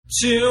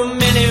Too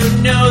many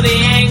who know the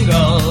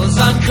angles,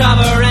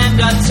 uncover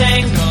and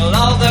untangle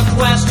all the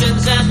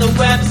questions and the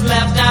webs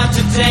left out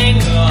to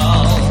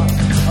tangle.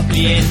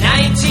 Be in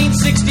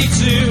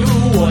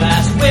 1962,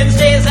 last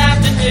Wednesday's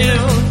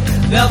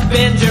afternoon, they'll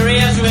bend your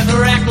ears with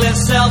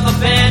reckless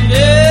self-abandon.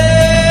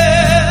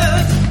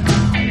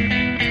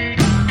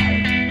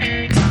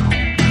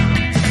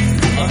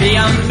 The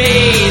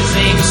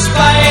amazing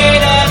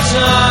Spider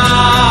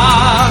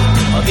Talk.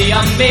 The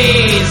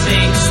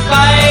amazing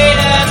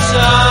Spider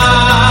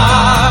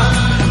Talk.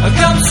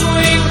 Come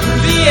swing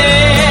through the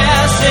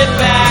air, sit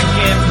back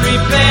and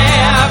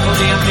prepare for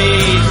the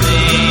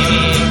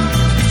amazing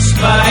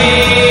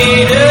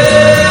Spider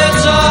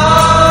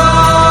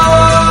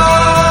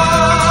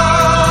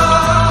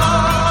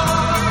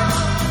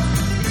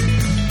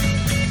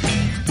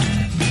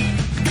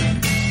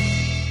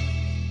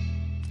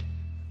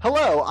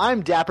Hello,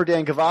 I'm Dapper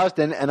Dan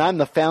Gvozden, and I'm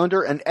the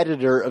founder and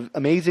editor of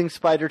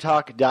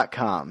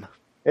AmazingSpiderTalk.com.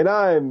 And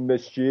I'm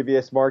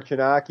Mischievous Mark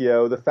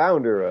Ginocchio, the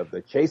founder of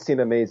the Chasing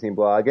Amazing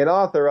blog and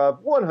author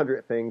of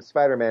 100 Things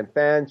Spider-Man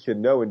Fans Should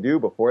Know and Do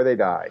Before They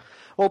Die.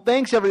 Well,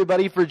 thanks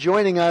everybody for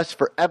joining us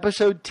for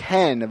episode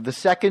 10 of the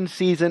second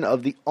season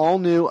of the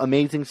all-new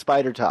Amazing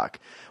Spider Talk.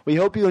 We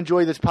hope you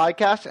enjoy this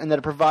podcast and that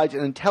it provides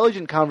an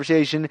intelligent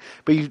conversation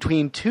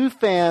between two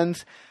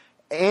fans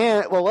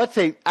and, well, let's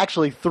say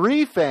actually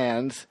three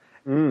fans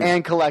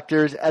and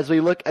collectors as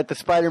we look at the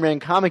Spider-Man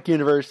comic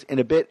universe in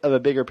a bit of a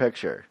bigger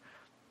picture.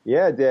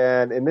 Yeah,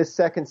 Dan. In this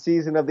second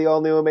season of the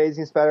all-new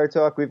Amazing Spider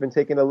Talk, we've been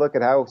taking a look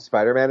at how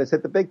Spider-Man has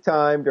hit the big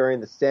time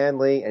during the Stan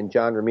Lee and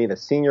John Romita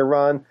Sr.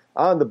 run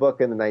on the book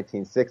in the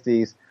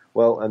 1960s.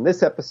 Well, in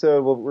this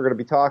episode, we're going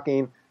to be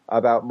talking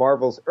about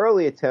Marvel's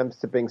early attempts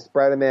to bring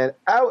Spider-Man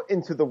out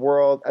into the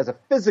world as a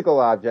physical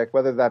object,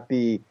 whether that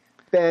be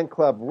fan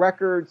club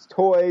records,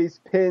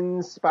 toys,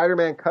 pins,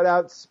 Spider-Man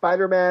cutouts,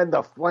 Spider-Man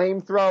the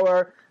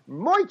flamethrower,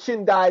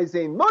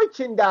 merchandising.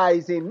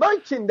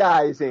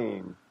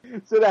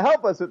 So to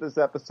help us with this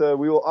episode,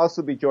 we will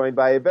also be joined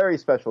by a very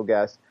special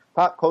guest,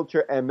 pop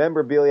culture and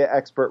memorabilia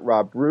expert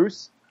Rob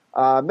Bruce.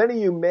 Many of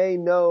you may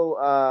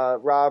know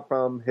Rob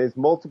from his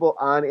multiple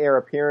on-air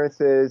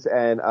appearances,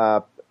 and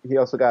he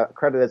also got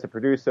credit as a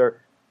producer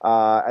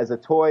as a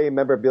toy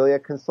memorabilia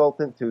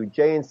consultant to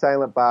Jay and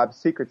Silent Bob's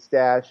Secret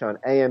Stash on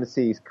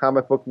AMC's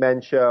Comic Book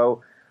Men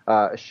show,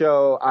 a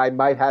show I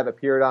might have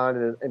appeared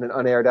on in an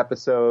unaired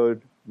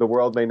episode. The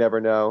world may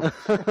never know.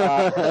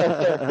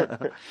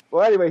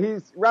 Well, anyway,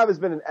 Rob has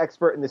been an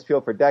expert in this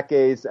field for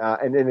decades,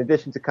 and in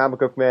addition to Comic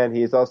Book Man,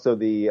 he is also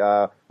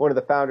the one of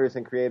the founders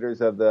and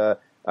creators of the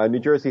New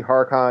Jersey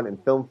HorrorCon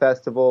and Film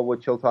Festival,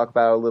 which he'll talk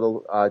about a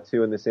little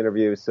too in this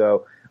interview.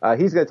 So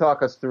he's going to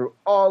talk us through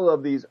all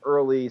of these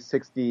early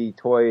 60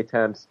 toy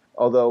attempts.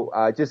 Although,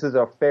 just as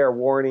a fair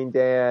warning,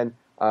 Dan,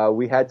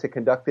 we had to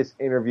conduct this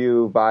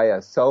interview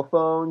via cell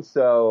phone,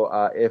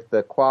 so if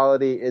the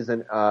quality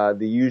isn't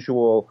the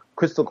usual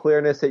crystal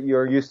clearness that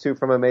you're used to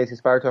from Amazing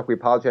Spider Talk, we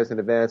apologize in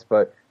advance,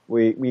 but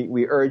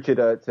we urge you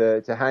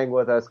to hang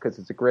with us because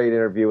it's a great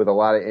interview with a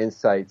lot of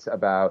insights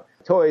about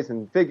toys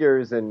and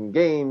figures and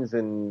games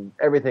and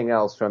everything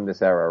else from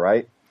this era,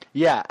 right?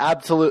 Yeah,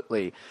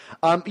 absolutely.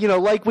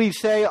 Like we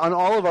say on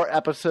all of our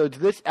episodes,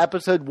 this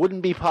episode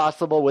wouldn't be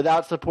possible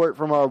without support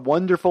from our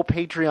wonderful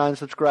Patreon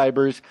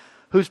subscribers,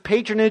 whose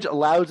patronage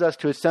allows us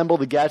to assemble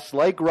the guests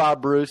like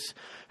Rob Bruce,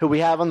 who we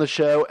have on the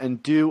show,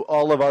 and do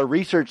all of our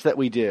research that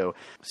we do.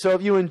 So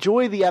if you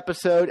enjoy the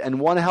episode and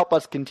want to help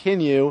us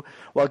continue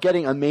while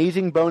getting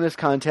amazing bonus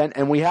content,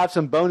 and we have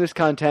some bonus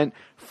content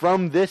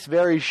from this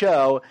very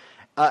show,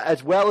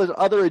 as well as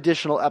other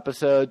additional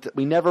episodes that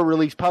we never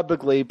release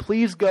publicly,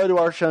 please go to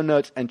our show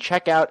notes and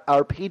check out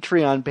our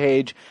Patreon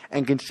page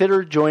and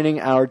consider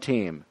joining our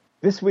team.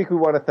 This week we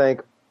want to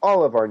thank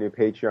all of our new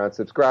Patreon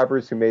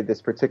subscribers who made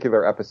this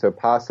particular episode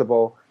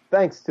possible.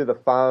 Thanks to the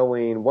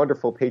following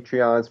wonderful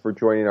Patreons for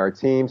joining our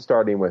team,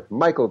 starting with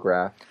Michael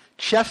Graff.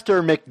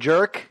 Chester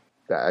McJerk.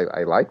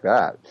 I like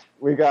that.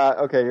 We got,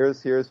 okay,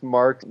 here's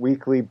Mark's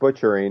Weekly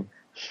Butchering.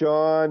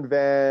 Sean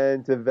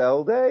Van de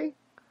Velde.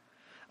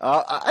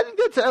 I think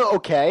that's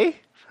okay.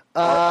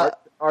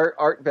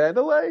 Art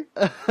Vandelay?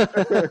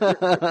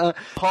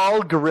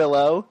 Paul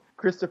Grillo.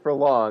 Christopher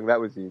Long,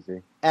 that was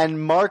easy.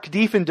 And Mark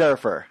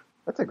Diefendorfer.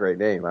 That's a great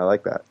name. I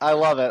like that. I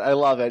love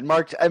it.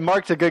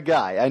 Mark's a good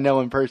guy. I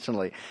know him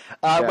personally.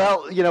 Yeah.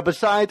 Well,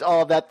 besides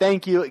all of that,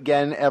 thank you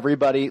again,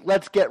 everybody.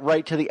 Let's get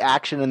right to the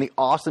action and the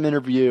awesome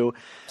interview.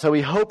 So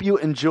we hope you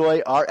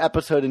enjoy our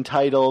episode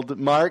entitled,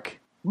 Mark,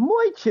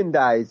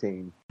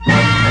 Merchandising.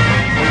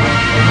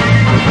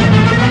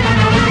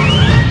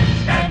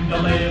 Stand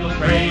a little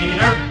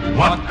straighter,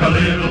 walk a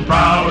little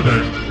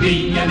prouder,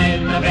 be an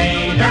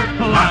innovator,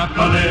 laugh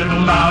a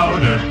little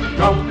louder,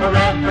 go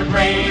forever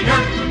greater,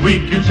 we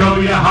can show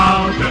you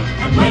how to,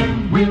 and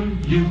when will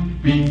you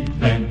be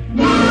then?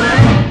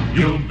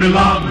 You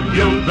belong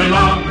to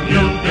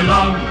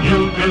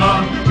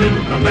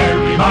the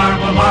Merry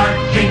Marvel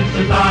Marching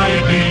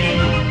Society.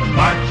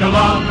 March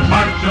along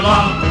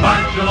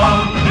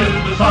to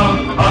the song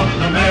of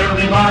the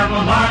Merry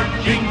Marvel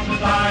Marching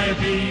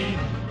Society.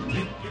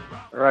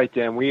 All right,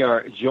 Dan, we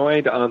are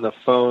joined on the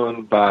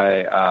phone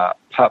by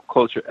pop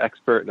culture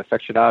expert and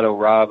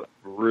aficionado Rob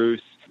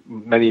Roos.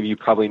 Many of you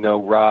probably know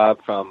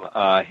Rob from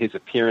his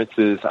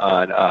appearances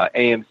on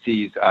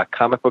AMC's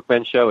Comic Book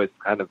Men show as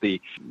kind of the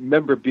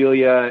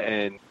memorabilia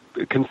and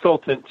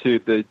consultant to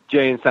the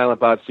Jay and Silent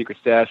Bob's Secret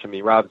Stash. I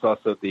mean, Rob's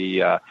also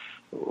the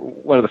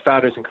one of the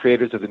founders and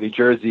creators of the New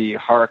Jersey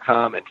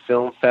HorrorCom and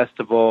Film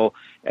Festival.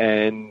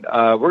 And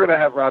we're going to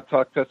have Rob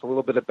talk to us a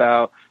little bit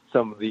about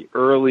some of the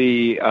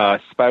early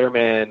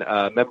Spider-Man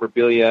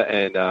memorabilia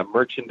and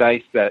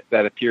merchandise that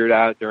appeared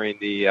out during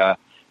the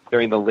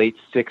late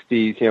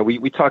 60s. You know,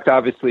 we talked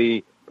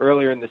obviously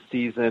earlier in the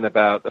season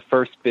about the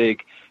first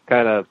big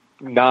kind of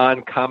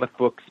non-comic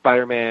book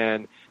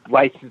Spider-Man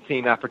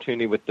licensing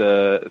opportunity with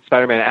the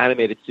Spider-Man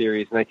animated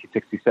series in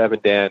 1967,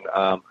 Dan.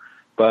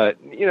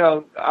 But, you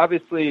know,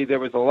 obviously there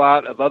was a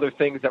lot of other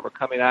things that were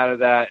coming out of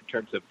that in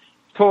terms of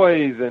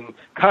toys and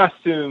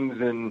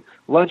costumes and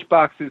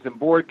lunchboxes and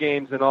board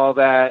games and all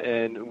that.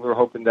 And we're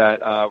hoping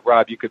that,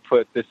 Rob, you could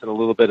put this in a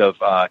little bit of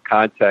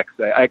context.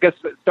 I guess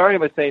starting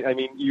by saying, I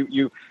mean,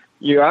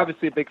 you're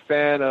obviously a big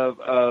fan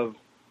of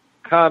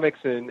comics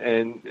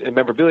and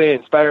memorabilia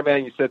and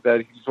Spider-Man. You said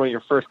that he was one of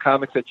your first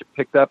comics that you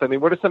picked up. I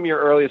mean, what are some of your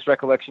earliest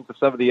recollections of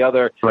some of the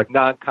other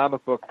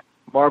non-comic book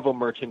Marvel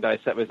merchandise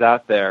that was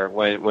out there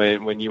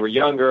when you were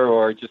younger,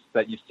 or just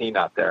that you've seen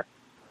out there?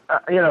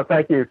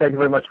 Thank you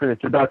very much for the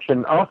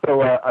introduction.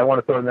 Also, I want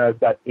to throw in that I've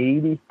got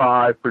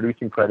 85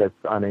 producing credits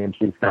on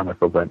AMC's Comic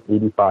Book Men.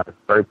 85.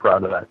 Very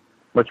proud of that.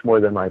 Much more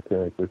than my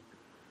appearances.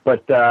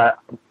 But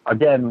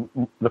again,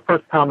 the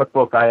first comic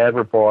book I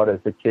ever bought as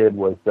a kid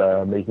was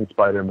Amazing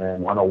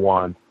Spider-Man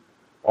 101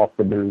 off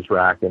the news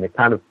rack, and it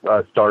kind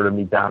of started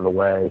me down the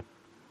way.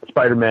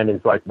 Spider-Man is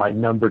like my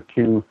number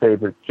 2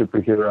 favorite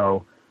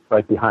superhero,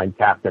 right behind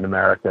Captain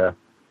America.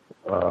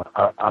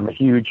 I'm a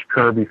huge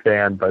Kirby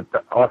fan, but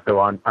also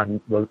on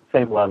the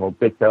same level,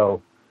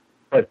 Ditto.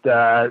 But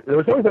there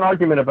was always an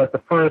argument about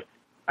the first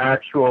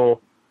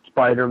actual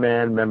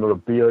Spider-Man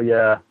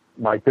memorabilia.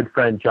 My good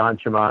friend John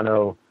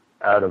Chimano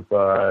out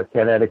of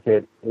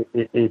Connecticut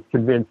is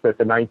convinced that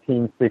the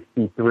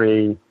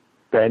 1963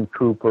 Ben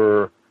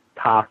Cooper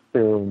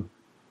costume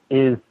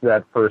is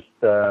that first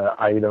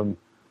item.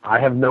 I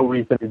have no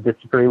reason to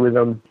disagree with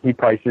him. He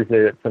prices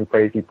it at some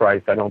crazy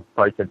price. I don't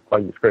price it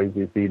quite as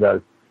crazy as he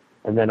does.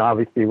 And then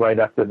obviously right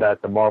after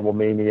that, the Marvel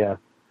Mania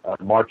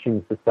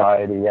Marching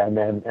Society, and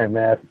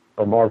that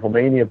Marvel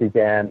Mania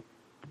began,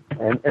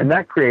 and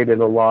that created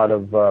a lot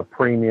of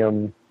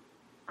premium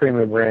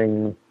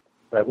rings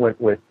that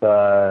went with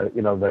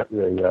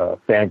the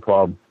fan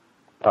club,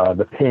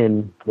 the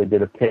pin. They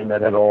did a pin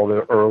that had all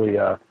the early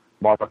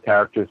Marvel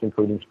characters,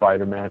 including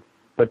Spider-Man.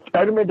 But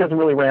Spider-Man doesn't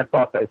really ramp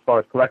up as far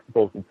as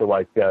collectibles until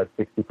like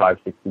 65,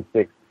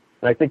 66.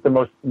 And I think the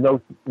most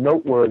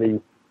noteworthy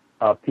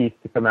piece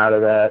to come out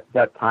of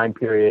that time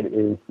period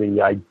is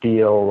the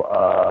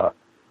ideal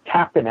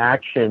Captain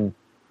Action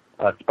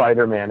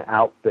Spider-Man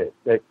outfit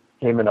that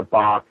came in a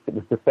box. It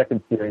was the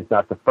second series,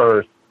 not the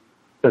first.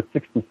 So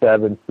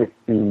 67,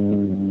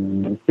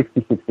 60,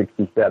 66,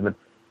 67.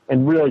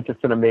 And really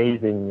just an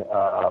amazing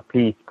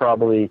piece,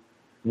 probably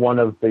one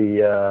of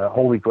the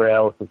holy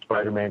grails of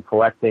Spider-Man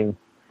collecting,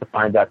 to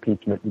find that Pete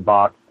Smitten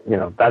box. You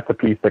know, that's a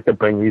piece that could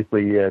bring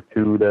easily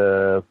 2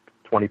 to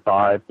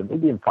 25 to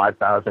maybe even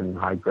 5,000 in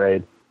high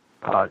grade.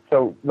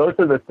 So those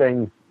are the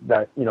things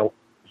that,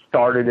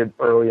 started it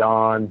early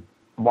on.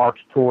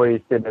 Mark's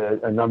Toys did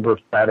a number of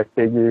static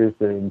figures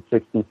in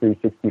 63,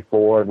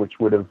 64, which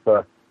would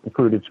have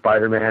included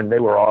Spider-Man. They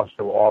were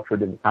also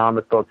offered in the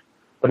comic books.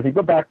 But if you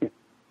go back to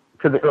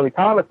the early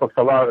comic books,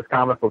 a lot of those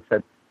comic books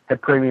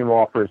had premium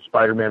offers,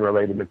 Spider-Man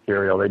related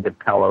material. They did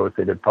pillows,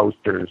 they did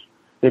posters,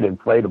 they did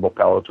inflatable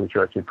pillows, which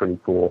are actually pretty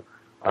cool.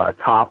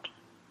 Tops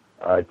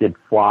did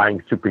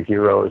flying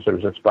superheroes. There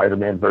was a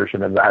Spider-Man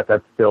version of that.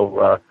 That's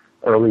still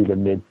early to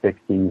mid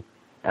 60s.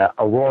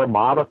 Aurora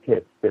Model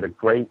Kits did a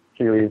great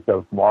series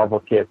of Marvel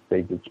kits.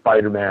 They did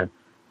Spider-Man,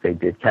 they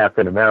did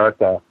Captain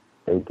America,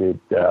 they did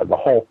the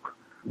Hulk.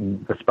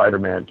 The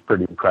Spider-Man's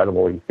pretty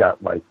incredible. He's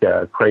got like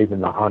Kraven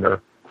the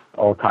Hunter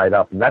all tied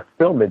up, and that's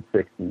still mid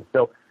 60s.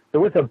 So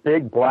there was a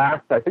big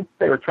blast. I think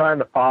they were trying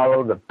to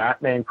follow the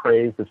Batman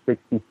craze of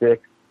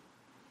 66,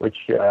 which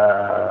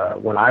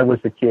when I was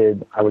a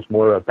kid, I was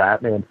more of a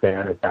Batman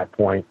fan at that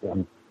point.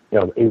 I'm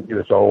 8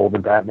 years old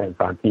and Batman's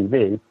on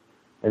TV.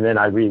 And then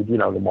I read,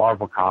 the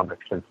Marvel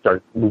comics and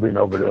start moving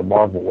over to the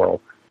Marvel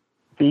world.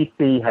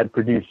 DC had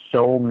produced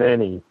so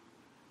many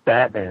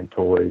Batman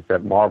toys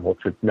that Marvel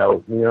took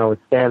note.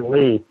 Stan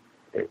Lee,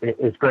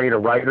 as great a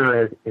writer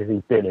as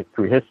he's been it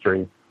through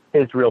history,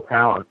 his real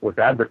talent was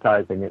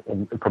advertising it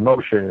and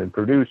promotion and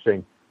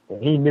producing.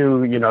 And he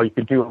knew, you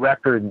could do a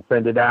record and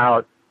send it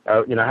out,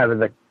 having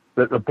the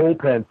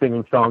bullpen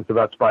singing songs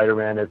about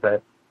Spider-Man as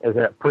a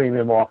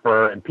premium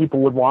offer, and people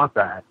would want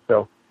that.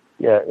 So,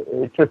 yeah,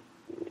 it's just,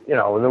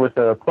 there was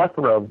a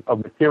plethora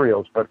of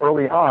materials, but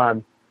early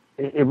on,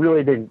 it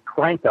really didn't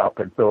crank up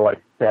until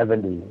like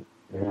 70.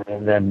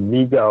 And then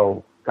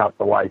Mego got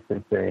the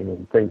licensing,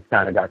 and things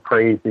kind of got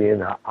crazy,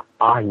 and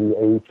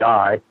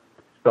IEHI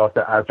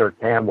also Azure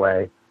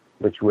Camway,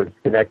 which was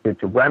connected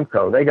to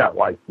Remco. They got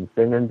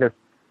licensing, and just,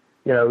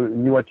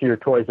 you went to your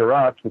Toys R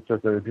Us, which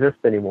doesn't exist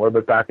anymore,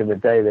 but back in the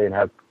day, they'd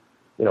have,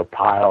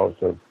 piles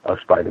of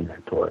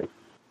Spider-Man toys.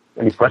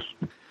 Any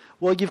questions?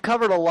 Well, you've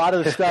covered a lot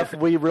of the stuff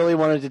we really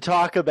wanted to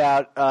talk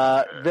about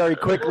very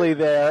quickly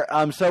there.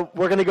 So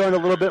we're going to go into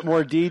a little bit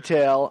more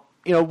detail.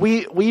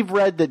 We've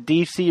read that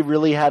DC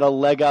really had a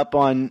leg up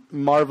on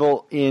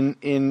Marvel in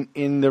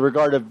the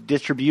regard of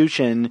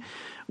distribution,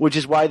 which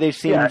is why they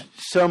seem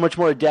so much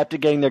more adept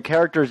at getting their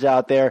characters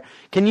out there.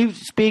 Can you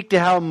speak to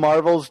how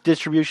Marvel's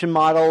distribution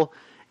model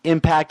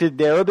impacted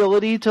their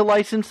ability to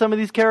license some of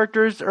these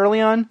characters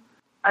early on?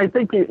 I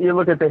think you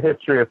look at the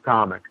history of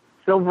comics.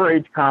 Silver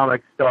Age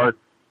comics starts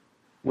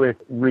with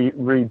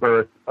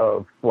rebirth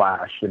of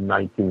Flash in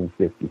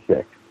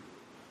 1956.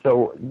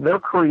 So they're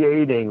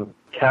creating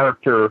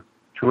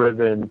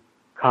character-driven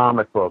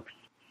comic books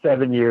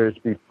 7 years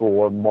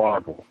before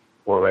Marvel,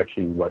 or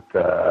actually,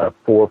 4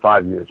 or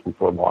 5 years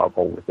before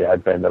Marvel with the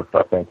advent of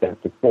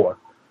Fantastic Four.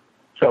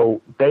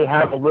 So they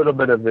have a little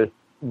bit of this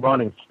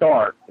running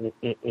start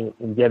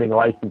in getting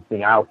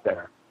licensing out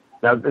there.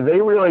 Now, they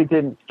really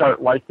didn't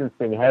start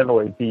licensing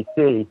heavily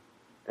DC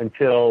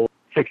until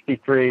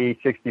 63,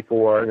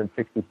 64, and then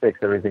 66,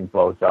 everything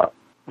blows up.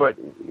 But,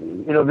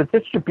 the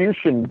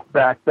distribution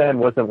back then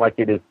wasn't like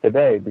it is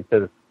today,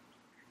 because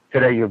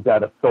today you've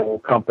got a sole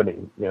company.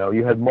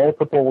 You had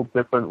multiple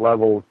different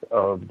levels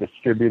of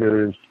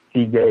distributors,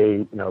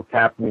 Seagate,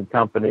 Captain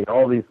Company,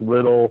 all these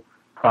little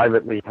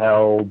privately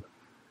held,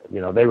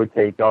 they would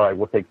take, all right,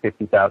 we'll take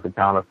 50,000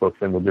 comic books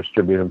and we'll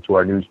distribute them to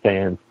our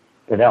newsstands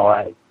in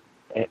L.A.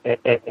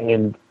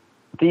 And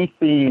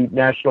DC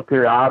National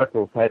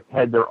Periodicals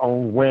had their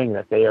own wing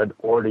that they had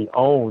already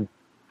owned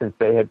since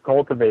they had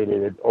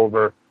cultivated it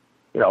over,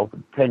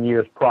 10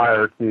 years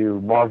prior to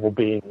Marvel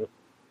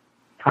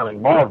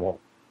becoming Marvel.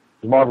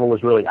 Marvel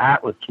was really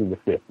Atlas through the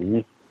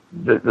 50s.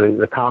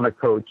 The comic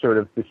code sort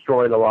of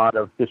destroyed a lot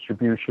of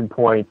distribution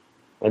points,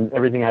 and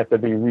everything had to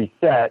be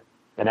reset,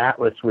 and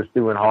Atlas was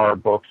doing horror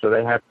books, so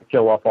they had to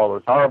kill off all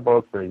those horror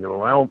books, and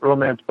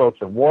romance books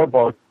and war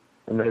books,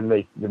 and then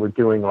they were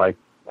doing,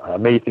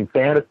 Amazing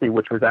Fantasy,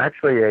 which was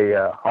actually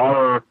a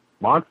horror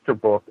monster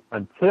book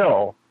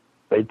until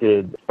they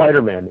did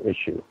Spider-Man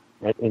issue.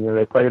 And then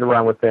they played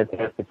around with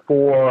Fantastic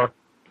Four,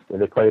 and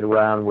they played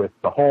around with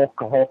the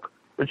Hulk.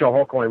 Original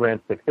Hulk only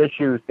ran 6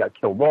 issues, got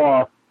killed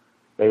off.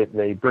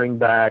 They bring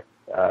back,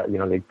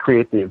 they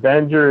create the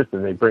Avengers,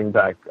 and they bring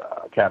back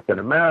Captain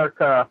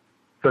America.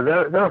 So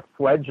they're a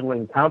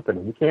fledgling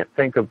company. You can't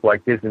think of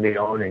Disney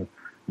owning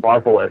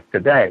Marvel as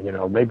today.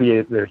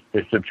 Maybe there's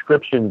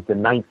subscriptions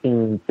in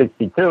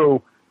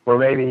 1962 where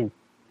maybe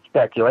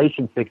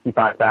speculation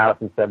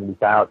 65,000,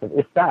 70,000,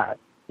 if that.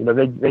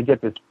 They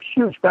get this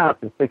huge bounce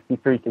in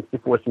 63,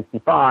 64,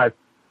 65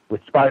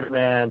 with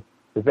Spider-Man,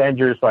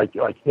 Avengers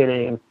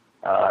hitting.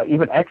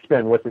 Even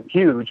X-Men wasn't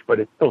huge, but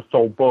it still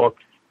sold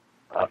books.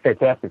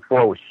 Fantastic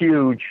Four was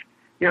huge.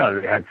 They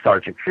had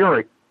Sergeant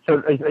Fury.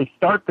 So they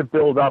start to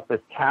build up this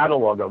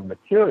catalog of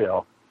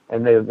material,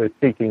 and they're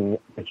seeking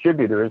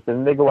distributors,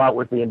 and they go out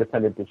with the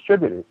independent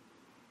distributors.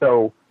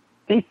 So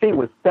DC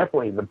was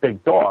definitely the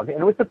big dog,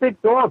 and it was the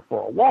big dog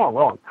for a long,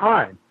 long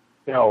time.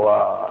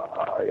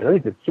 They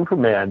did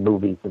Superman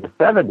movies in the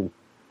 70s.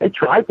 They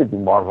tried to do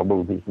Marvel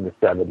movies in the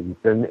 70s,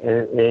 and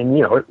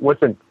it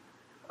wasn't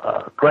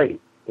great.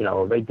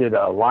 They did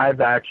a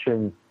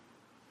live-action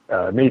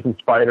Amazing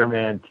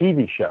Spider-Man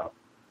TV show,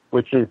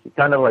 which is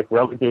kind of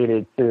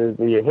relegated to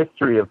the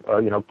history of,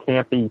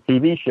 campy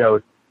TV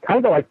shows,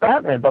 kind of like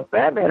Batman, but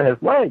Batman has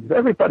legs.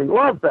 Everybody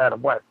loves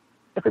Adam West.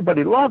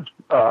 Everybody loves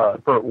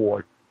Burt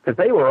Ward, because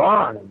they were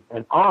on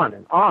and on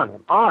and on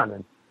and on.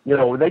 And,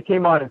 they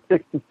came on in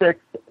 66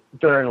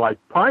 during,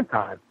 prime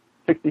time,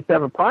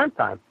 67 prime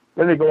time.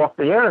 Then they go off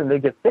the air and they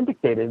get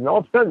syndicated, and all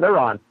of a sudden they're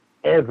on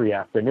every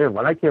afternoon.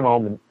 When I came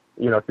home,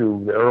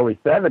 through the early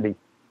 70s,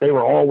 they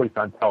were always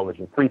on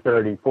television,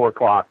 3:30, 4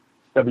 o'clock,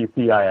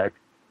 WPIX,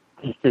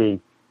 DC,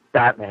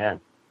 Batman.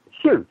 It's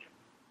huge.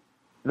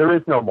 There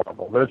is no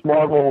Marvel. There's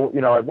Marvel,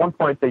 at one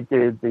point they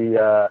did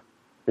the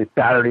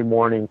Saturday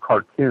morning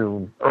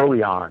cartoon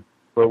early on,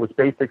 where it was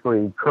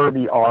basically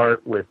Kirby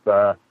art with,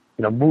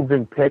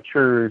 moving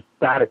pictures,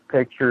 static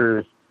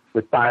pictures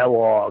with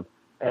dialogue.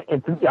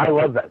 And to me, I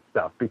love that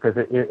stuff, because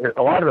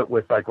a lot of it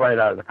was right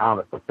out of the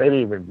comic books. They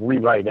didn't even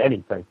rewrite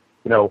anything.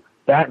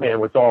 Batman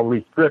was all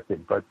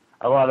re-scripted, but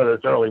a lot of those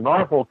early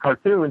Marvel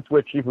cartoons,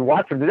 which if you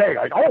watch them today,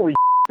 holy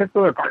shit, it's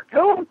a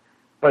cartoon.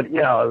 But,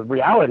 the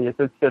reality is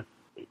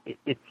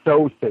it's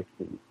so 60s.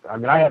 I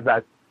mean, I have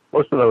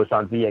most of those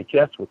on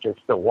VHS, which I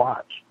still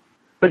watch.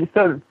 But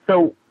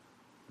so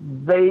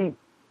they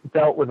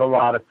dealt with a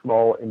lot of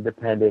small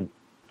independent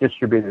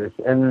distributors,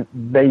 and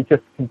they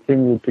just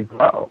continued to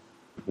grow.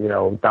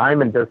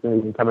 Diamond doesn't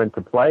even come into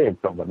play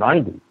until the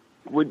 90s.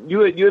 You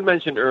had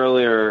mentioned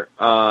earlier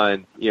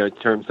on, in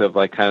terms of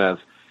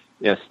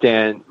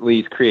Stan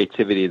Lee's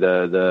creativity,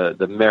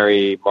 the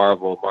Merry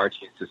Marvel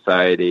Marching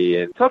Society,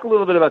 and talk a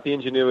little bit about the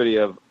ingenuity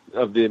of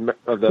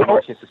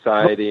Marching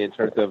Society in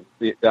terms of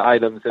the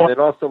items, and then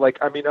also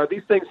are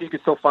these things you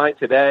can still find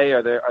today?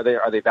 Are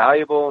they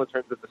valuable in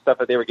terms of the stuff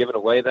that they were giving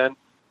away then?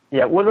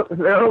 Yeah, well,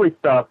 the early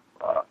stuff,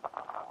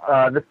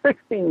 the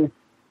 60s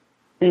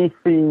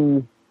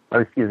DC,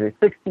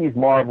 60s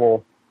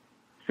Marvel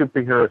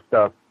superhero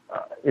stuff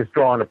is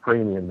drawing a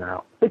premium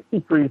now.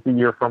 63 is the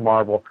year for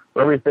Marvel,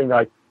 for everything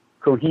like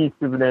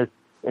cohesiveness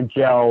and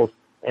gels,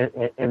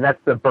 and that's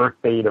the birth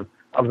date of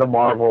the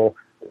Marvel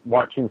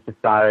Marching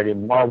Society,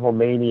 Marvel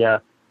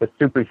Mania, the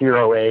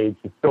superhero age,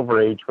 the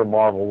silver age for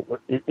Marvel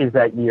is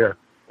that year.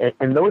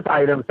 And those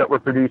items that were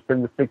produced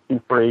in the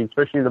 63,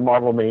 especially the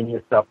Marvel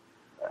Mania stuff,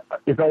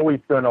 is always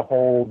going to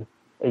hold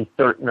a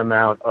certain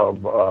amount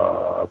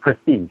of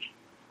prestige.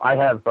 I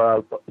have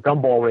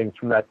gumball rings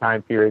from that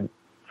time period,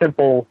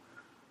 simple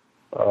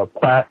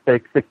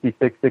plastic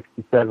 66,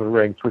 67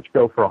 rings, which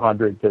go for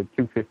 $100 to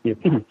 $250 a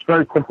piece. It's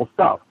very simple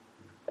stuff.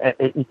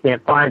 You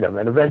can't find them.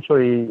 And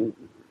eventually,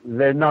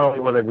 they're not only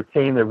will they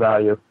retain their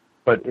value,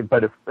 but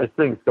if as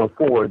things go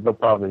forward, they'll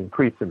probably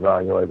increase in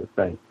value, I would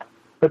think.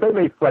 But they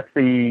made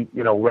flexi,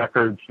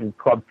 records and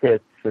club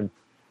kits and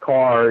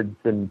cards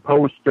and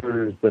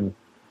posters and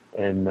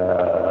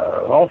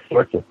all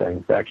sorts of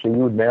things. Actually, you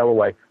would mail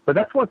away. But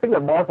that's one thing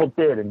that Marvel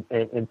did,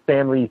 and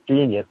Stan Lee's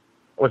genius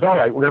was, all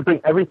right, we're going to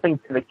bring everything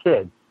to the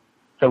kids.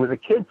 So the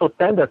kids will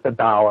send us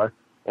 $1,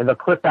 and they'll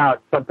clip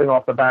out something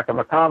off the back of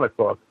a comic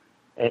book,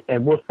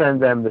 and we'll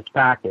send them this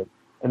packet.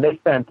 And they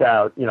sent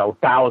out,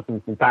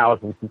 thousands and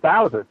thousands and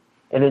thousands.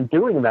 And in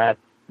doing that,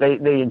 they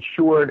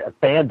ensured a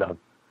fandom.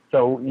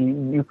 So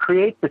you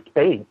create the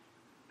space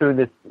through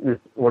this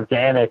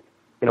organic,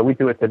 we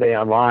do it today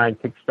online,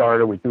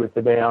 Kickstarter, we do it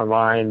today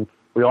online,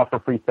 we offer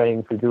free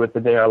things, we do it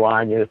today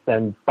online, you just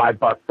send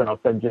 $5 and I'll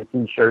send you a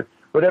t-shirt,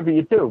 whatever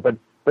you do. But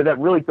that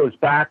really goes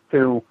back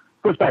to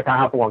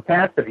Hopalong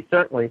Cassidy,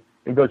 certainly.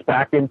 It goes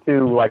back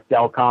into like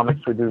Dell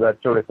Comics would do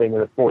that sort of thing in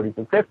the 40s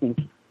and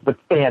 50s. But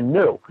Stan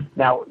knew.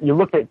 Now, you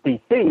look at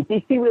DC.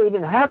 DC really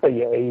didn't have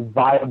a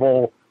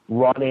viable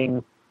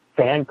running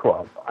fan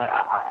club.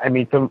 I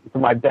mean, to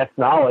my best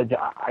knowledge,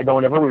 I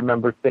don't ever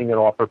remember seeing an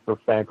offer for a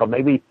fan club.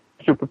 Maybe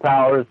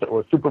Superpowers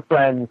or Super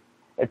Friends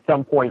at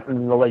some point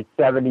in the late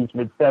 70s,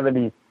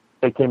 mid-70s,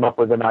 they came up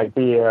with an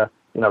idea,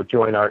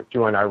 join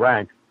our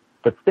ranks.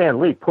 But Stan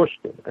Lee pushed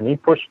it, and he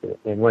pushed it.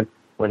 And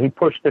when he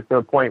pushed it to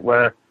a point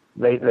where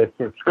the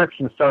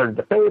subscription started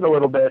to fade a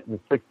little bit in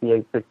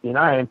 68,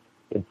 69,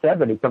 in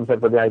 70, comes up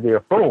with the idea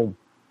of boom,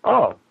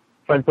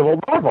 Friends of Old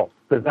Marvel,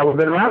 because that would have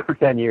been around for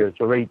 10 years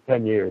or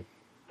 10 years.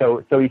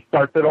 So he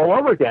starts it all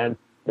over again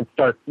and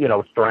starts,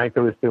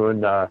 Steranko was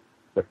doing the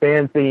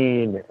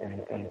fanzine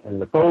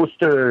and the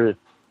posters,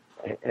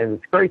 and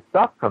this great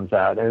stuff comes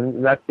out.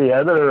 And that's the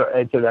other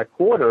edge of that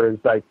quarter is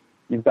like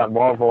you've got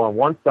Marvel on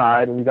one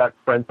side and you've got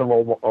Friends of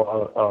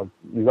Old,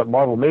 you've got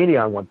Marvel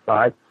Mania on one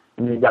side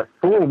and you've got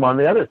Foom on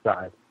the other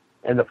side.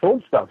 And the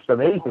Foom stuff's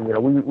amazing.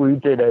 We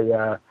did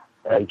a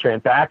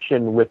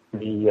transaction with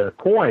the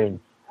coins,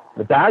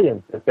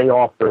 medallions that they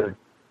offered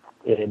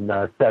in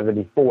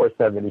 74,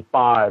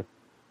 75,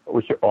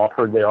 which they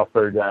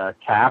offered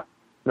Cap.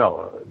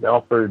 No, they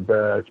offered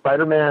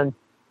Spider-Man,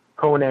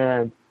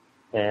 Conan,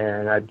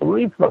 and I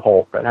believe the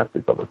Hulk. I'd have to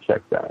double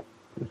check that.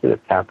 You see the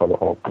Cap of the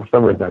Hulk. For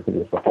some reason, I think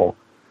it's the Hulk.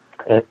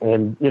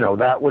 And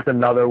that was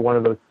another one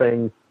of those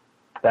things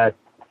that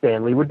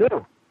Stan Lee would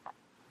do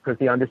because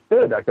he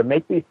understood I could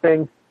make these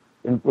things.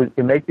 And we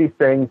can make these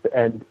things,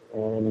 and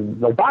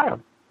they'll buy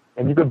them.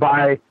 And you could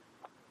buy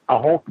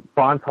a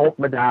bronze Hulk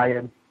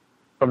medallion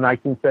from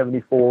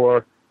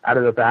 1974 out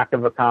of the back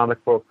of a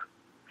comic book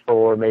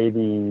for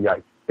maybe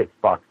like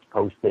 $6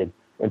 posted,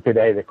 and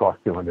today they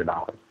cost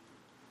 $200.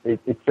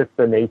 It's just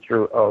the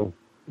nature of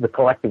the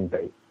collecting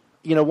base.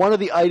 One of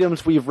the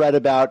items we've read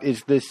about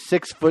is this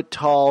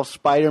 6-foot-tall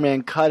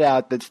Spider-Man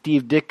cutout that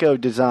Steve Ditko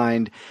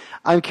designed.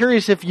 I'm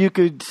curious if you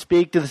could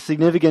speak to the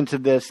significance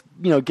of this.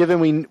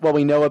 Given what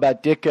we know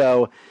about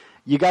Ditko,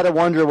 you got to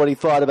wonder what he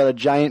thought about a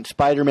giant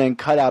Spider-Man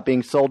cutout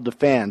being sold to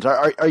fans.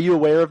 Are you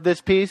aware of this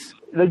piece?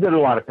 They did a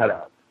lot of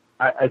cutouts.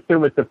 I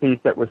assume it's a piece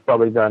that was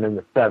probably done in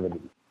the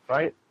 70s,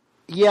 right?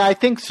 Yeah, I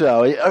think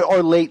so,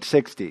 or late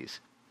 60s.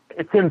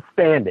 It's him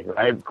standing,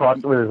 right,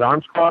 with his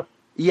arms crossed?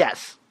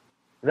 Yes.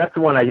 That's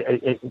the one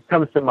it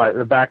comes to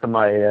the back of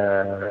my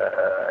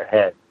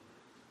head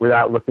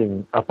without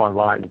looking up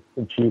online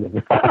and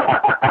cheating. But,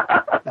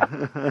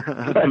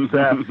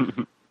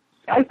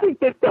 I think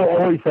that they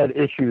always had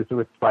issues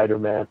with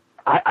Spider-Man.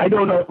 I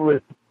don't know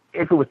if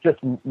it was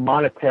just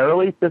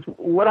monetarily, because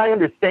what I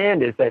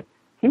understand is that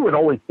he would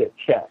always get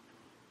checks.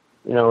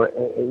 He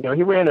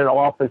ran an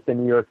office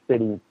in New York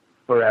City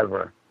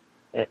forever,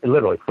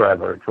 literally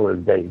forever until the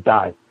day he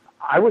died.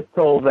 I was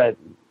told that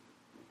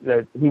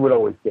he would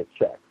always get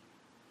checks.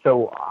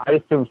 So I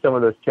assume some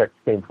of those checks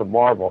came from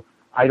Marvel.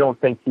 I don't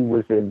think he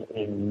was in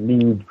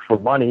need for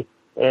money.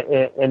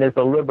 And as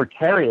a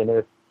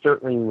libertarian,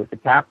 certainly with the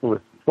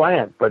capitalist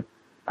slant, but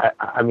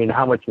I mean,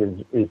 how much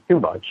is too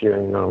much,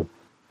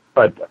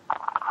 But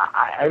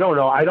I don't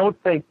know. I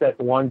don't think that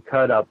one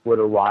cut-up would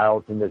have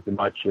riled him as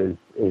much as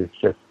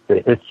just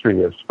the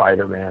history of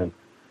Spider-Man,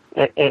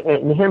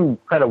 and him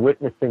kind of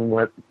witnessing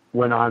what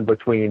went on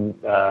between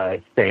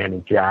Stan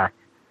and Jack.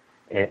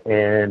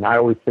 And I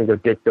always think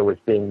of Ditko as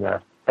being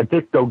a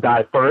Ditko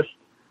guy first,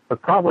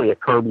 but probably a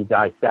Kirby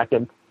guy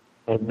second,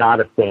 and not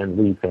a Stan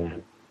Lee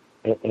fan.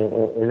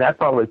 And that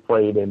probably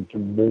played into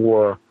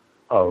more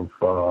of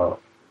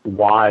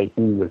why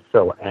he was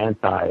so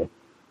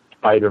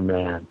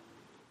anti-Spider-Man,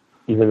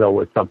 even though it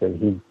was something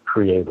he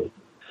created.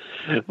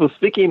 Well,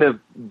 speaking of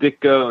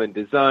Ditko and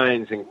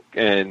designs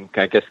and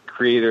I guess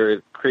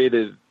creative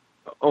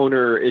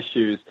owner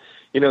issues,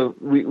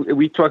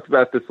 we talked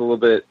about this a little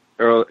bit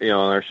early,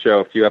 on our show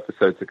a few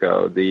episodes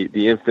ago. The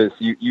infamous,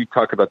 you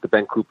talk about the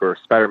Ben Cooper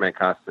Spider-Man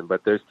costume,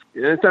 but it's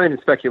not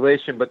even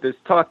speculation, but there's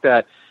talk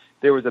that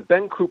there was a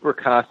Ben Cooper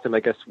costume,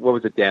 I guess, what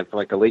was it, Dan, from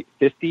like the late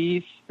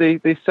 50s, they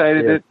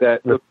cited it,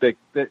 that looked like,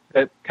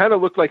 that kind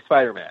of looked like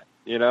Spider-Man,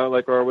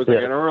 or was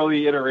it an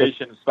early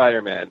iteration of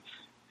Spider-Man?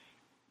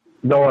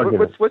 No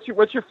argument. What's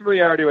your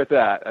familiarity with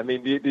that? I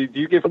mean, do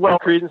you give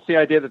credence to the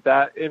idea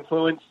that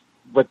influenced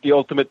what the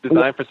ultimate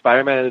design for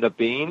Spider-Man ended up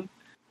being?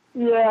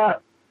 Yeah,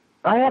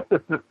 I have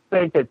to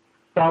think at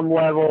some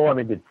level. I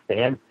mean, did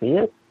Stan see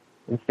it?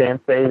 Did Stan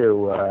say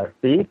to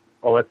Steve,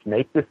 "Oh, let's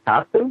make this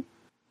costume"?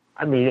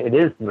 I mean, it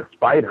is the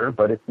Spider,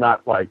 but it's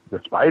not like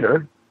the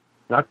Spider.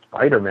 It's not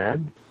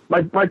Spider-Man.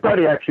 My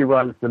buddy actually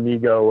runs the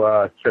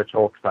Mego Stretch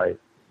Hulk site.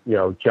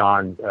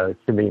 John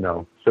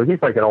Cimino. So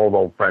he's like an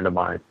old friend of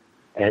mine.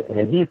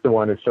 And he's the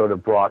one who sort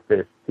of brought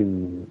this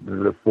to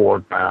the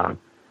foreground.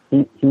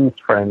 He's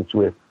friends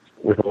with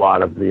a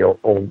lot of the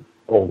old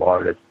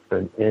artists,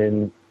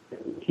 and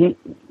he,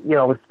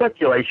 the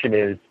speculation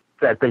is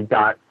that they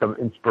got some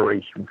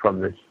inspiration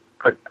from this,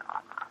 but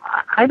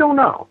I don't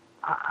know.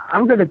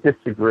 I'm going to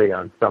disagree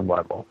on some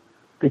level,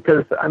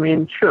 because I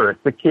mean, sure,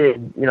 it's the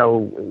kid.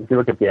 If you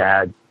look at the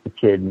ad, the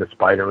kid in the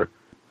Spider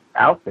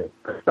outfit,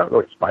 but it's not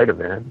really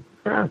Spider-Man.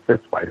 Yeah,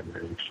 it's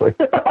Spider-Man actually.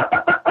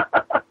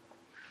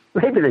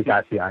 Maybe they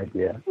got the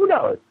idea. Who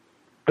knows?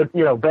 But,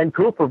 Ben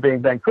Cooper, being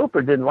Ben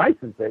Cooper, didn't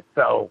license it.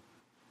 So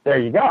there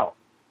you go.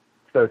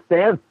 So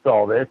Stan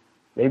saw this.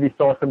 Maybe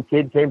saw some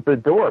kid came to the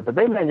door. But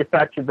they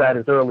manufactured that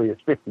as early as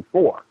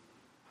 1954.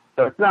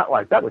 So it's not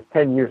like that was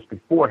 10 years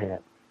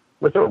beforehand.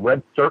 Was there a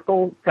Red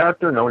Circle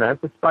character known as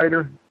the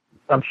Spider?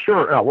 I'm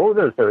sure. No, what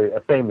was there?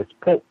 A famous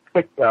Pulp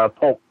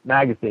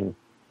magazine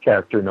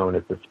character known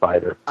as the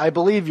Spider. I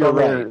believe you're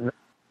right.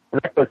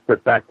 That goes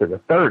back to the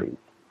 30s.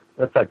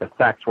 That's like a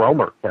Sax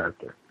Rohmer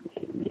character.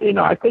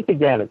 I think,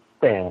 again, it's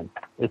Stan.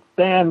 It's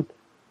Stan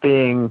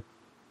being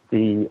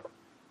the,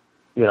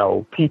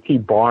 P.T.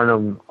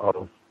 Barnum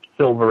of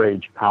Silver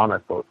Age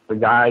comic books, the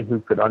guy who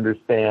could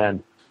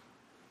understand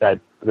that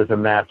there's a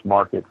mass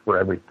market for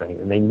everything,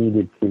 and they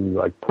needed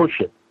to,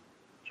 push it.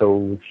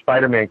 So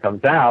Spider-Man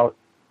comes out,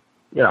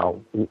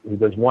 he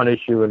does one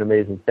issue in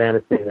Amazing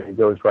Fantasy, and then he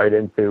goes right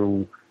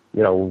into,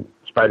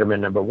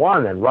 Spider-Man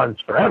 #1 and runs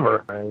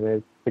forever. And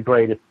it's the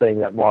greatest thing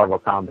that Marvel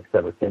Comics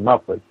ever came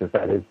up with, because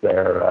that is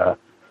their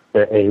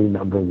A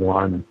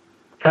 #1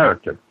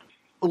 character.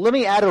 Let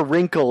me add a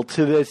wrinkle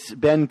to this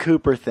Ben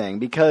Cooper thing,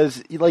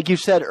 because like you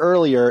said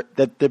earlier,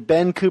 that the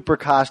Ben Cooper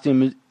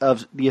costume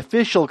of the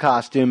official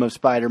costume of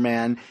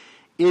Spider-Man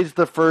is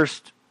the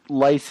first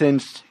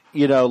licensed,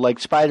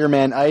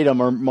 Spider-Man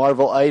item or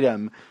Marvel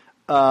item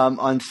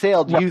on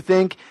sale. Do you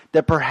think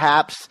that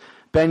perhaps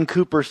Ben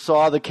Cooper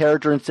saw the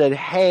character and said,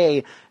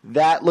 hey,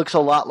 that looks a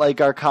lot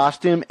like our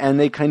costume, and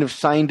they kind of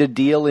signed a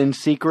deal in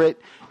secret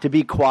to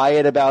be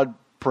quiet about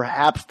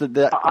perhaps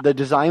the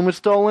design was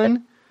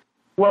stolen?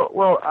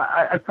 Well,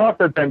 I talked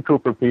to Ben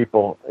Cooper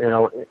people,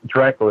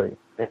 directly,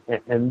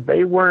 and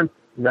they weren't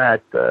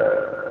that,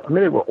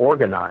 they were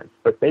organized,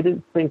 but they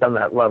didn't think on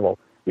that level.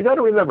 You got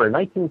to remember, in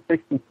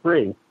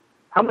 1963,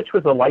 how much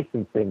was the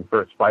licensing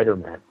for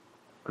Spider-Man?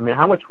 I mean,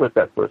 how much was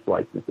that first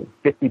licensing?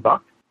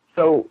 $50?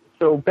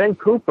 So Ben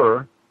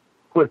Cooper,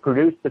 who had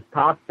produced this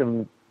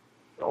costume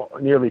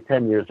nearly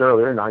 9 years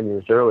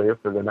earlier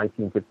for the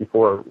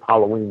 1954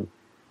 Halloween,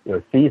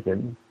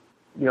 season,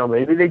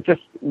 maybe they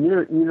just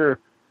either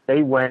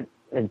they went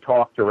and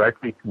talked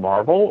directly to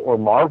Marvel, or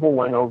Marvel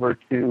went over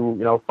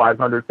to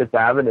 500 Fifth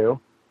Avenue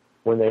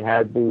when they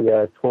had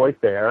the toy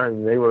fair,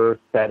 and they were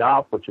set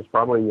up, which is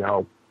probably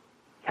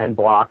 10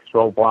 blocks,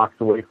 12 blocks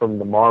away from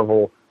the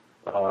Marvel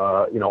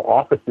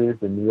offices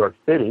in New York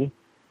City.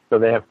 So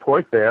they have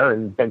toy fair,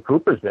 and Ben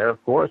Cooper's there,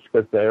 of course,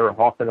 because they're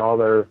hawking all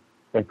their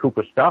Ben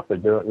Cooper stuff. They're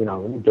doing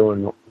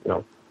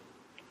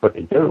what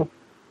they do.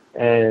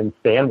 And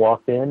Stan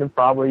walked in and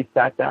probably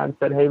sat down and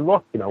said, "Hey,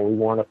 look, we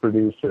want to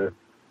produce a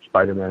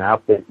Spider-Man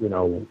outfit.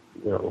 Can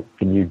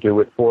you do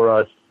it for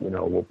us?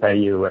 We'll pay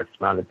you X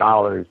amount of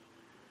dollars."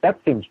 That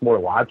seems more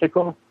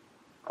logical.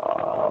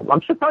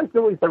 I'm surprised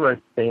nobody's ever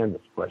asked Stan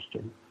this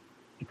question,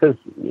 because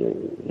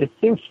it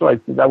seems like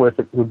that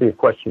would be a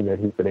question that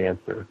he could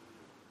answer,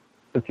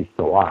 since he's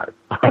still alive.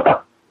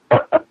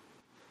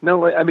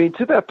 No, I mean,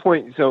 to that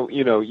point, so,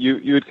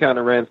 you had kind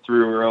of ran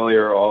through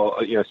earlier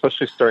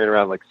especially starting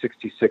around like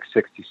 66,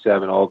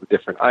 67, all the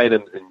different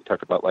items, and you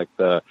talked about like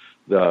the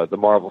the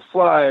Marvel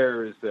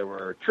Flyers. There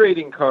were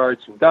trading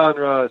cards from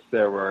Donruss.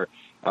 There were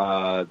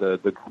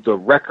the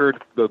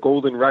record, the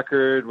golden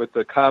record with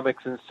the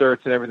comics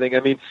inserts and everything. I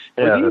mean,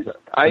 were these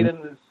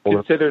items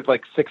considered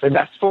like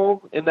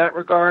successful in that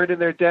regard in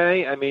their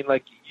day? I mean,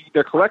 like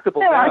they're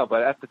collectible now,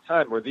 but at the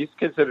time, were these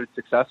considered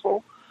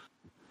successful?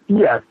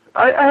 Yes,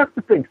 I have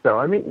to think so.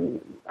 I mean,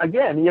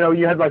 again,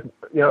 you had a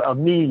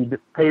Mead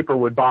paper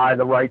would buy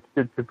the rights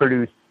to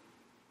produce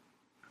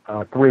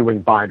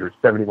three-wing binders,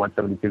 71,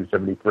 72,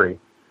 73.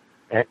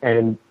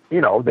 And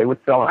they would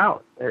sell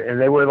out.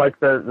 And they were like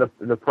the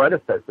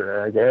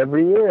predecessor. Like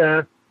every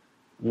year,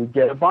 you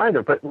get a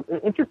binder. But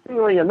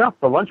interestingly enough,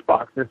 the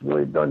lunchbox, this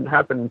really doesn't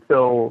happen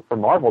for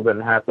Marvel,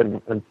 didn't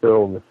happen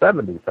until the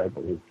 70s, I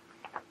believe.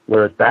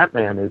 Whereas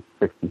Batman is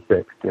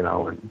 66,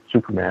 and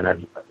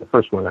Superman, the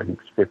first one, I think,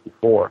 is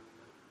 54.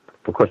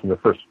 Of course, in the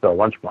first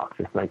lunchbox,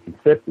 it's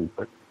 1950.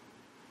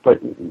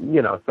 But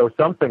so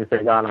some things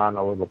they got on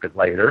a little bit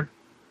later.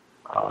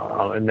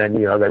 And then,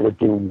 they would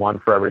do one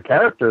for every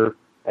character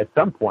at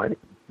some point,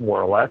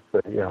 more or less,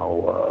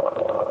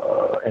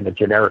 and a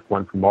generic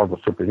one for Marvel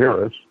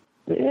superheroes.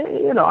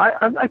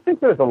 I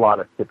think there's a lot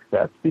of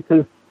success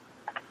because,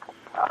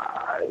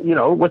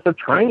 it was a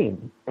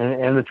train,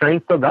 and the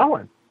train's still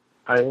going.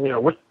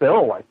 We're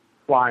still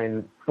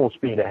flying full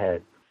speed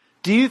ahead.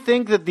 Do you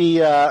think that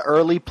the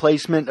early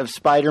placement of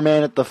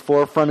Spider-Man at the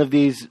forefront of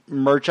these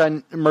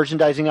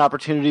merchandising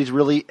opportunities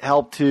really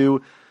helped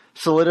to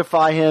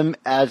solidify him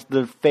as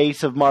the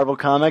face of Marvel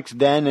Comics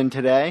then and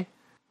today?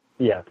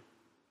 Yes.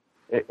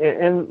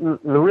 And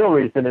the real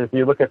reason is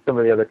you look at some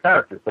of the other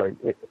characters.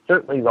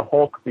 Certainly the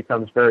Hulk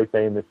becomes very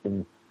famous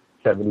in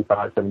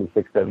 75,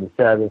 76,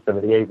 77,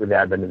 78 with the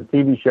advent of the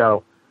TV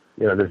show.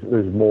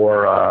 There's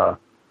more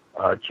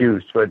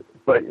juice. But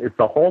if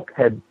the Hulk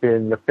had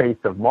been the face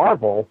of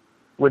Marvel,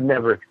 would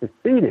never have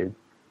succeeded.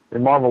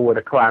 And Marvel would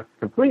have collapsed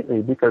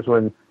completely because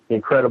when the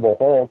Incredible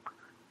Hulk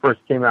first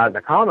came out in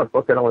the comic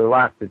book, it only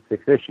lasted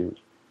 6 issues,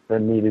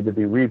 then needed to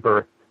be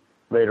rebirthed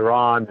later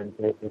on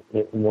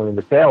in one of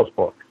the sales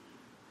books.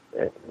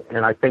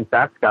 And I think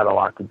that's got a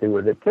lot to do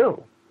with it,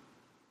 too.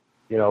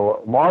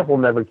 Marvel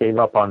never gave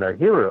up on their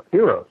heroes.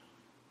 You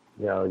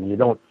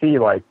don't see,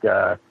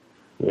 they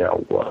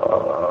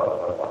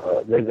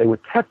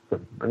would test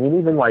them. I mean,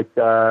 even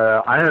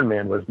Iron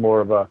Man was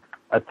more of a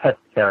test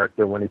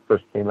character when he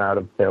first came out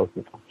of Tales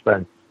of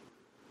Suspense.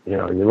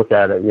 You look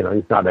at it,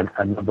 he's not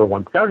a number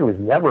one character. He was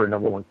never a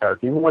number one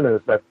character. Even when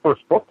that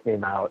first book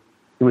came out,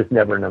 he was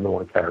never a number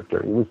one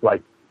character. He was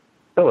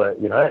still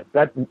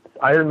that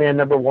Iron Man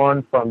number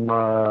one from,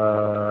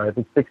 I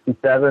think,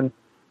 67,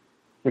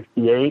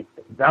 68,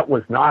 that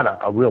was not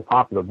a real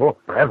popular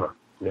book forever.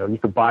 You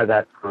could buy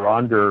that for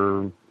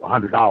under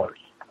 $100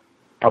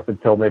 up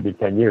until maybe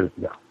 10 years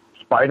ago.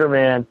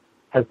 Spider-Man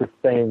has the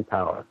staying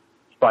power.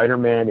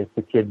 Spider-Man is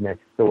the kid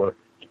next door.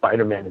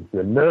 Spider-Man is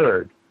the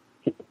nerd.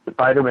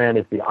 Spider-Man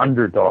is the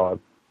underdog.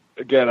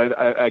 Again,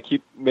 I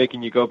keep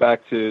making you go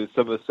back to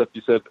some of the stuff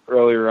you said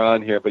earlier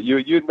on here, but you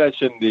had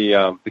mentioned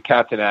the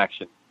Captain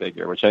Action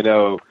figure, which I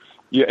know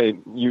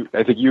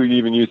I think you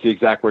even used the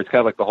exact words, kind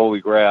of like the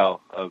holy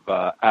grail of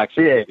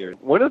action figures.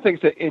 One of the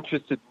things that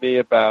interested me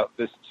about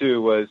this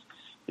too was,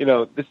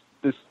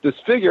 this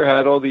figure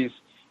had all these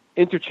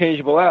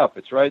interchangeable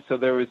outfits, right? So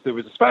there was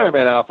a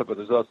Spider-Man outfit, but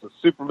there's also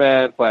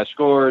Superman, Flash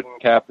Gordon,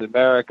 Captain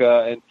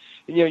America, and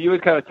you were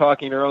kind of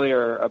talking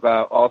earlier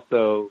about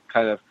also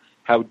kind of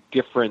how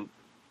different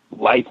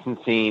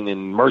licensing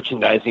and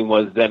merchandising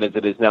was then as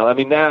it is now. I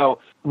mean, now...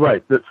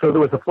 Right. So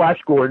there was a Flash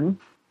Gordon,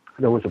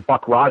 there was a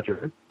Buck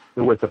Rogers,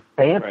 there was a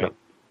Phantom.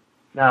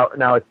 Right.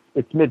 Now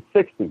it's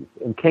mid-'60s,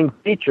 and King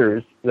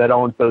Features that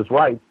owns those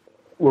rights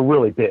were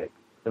really big.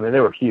 I mean, they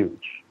were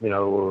huge.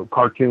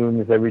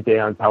 Cartoons every day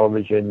on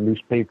television,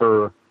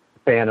 newspaper,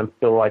 Phantom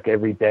still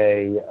every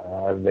day.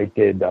 They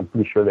did, I'm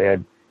pretty sure they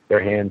had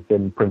their hands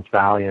in Prince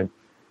Valiant.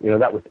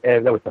 That was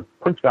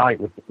Prince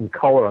Valiant was in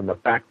color on the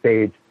back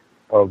page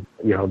of,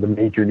 the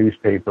major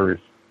newspapers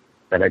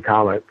that had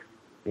comics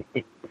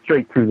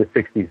straight through the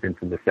 60s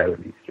into the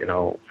 70s,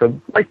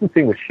 So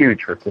licensing was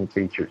huge for King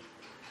Features.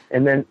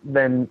 And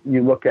then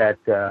you look at,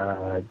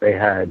 they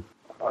had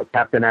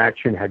Captain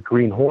Action, had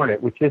Green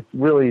Hornet, which is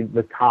really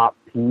the top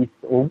piece,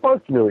 or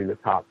was really the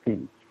top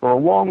piece. For a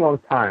long, long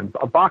time,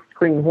 a boxed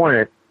Green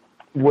Hornet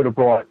would have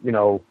brought,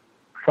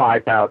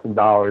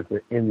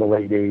 $5,000 in the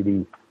late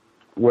 80s.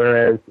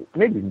 Whereas,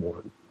 maybe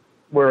more,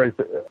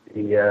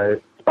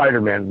 the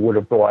Spider-Man would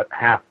have bought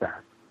half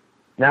that.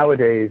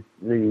 Nowadays,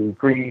 the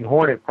Green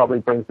Hornet probably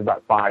brings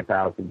about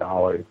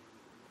 $5,000,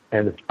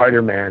 and the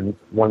Spider-Man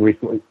one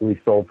recently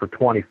sold for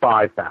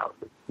 $25,000.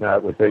 Now,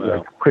 it was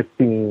a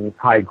pristine,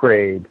 high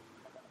grade.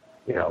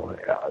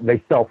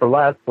 They sell for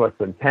less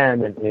than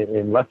 10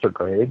 in lesser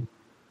grade.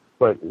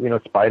 But,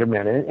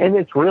 Spider-Man, and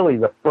it's really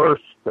the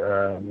first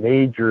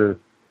major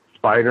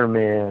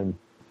Spider-Man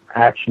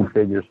action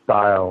figure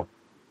style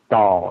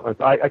doll.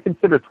 I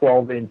consider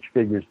 12-inch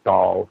figures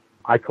dolls.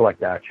 I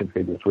collect action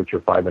figures, which are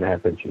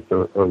 5.5 inches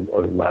or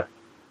less.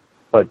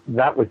 But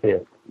that was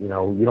it.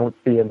 You don't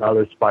see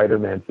another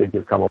Spider-Man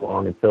figure come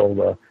along until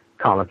the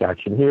Comic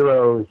Action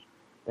Heroes,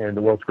 and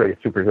the world's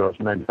greatest superheroes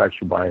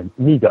manufactured by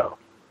Mego.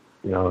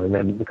 And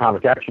then the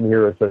Comic Action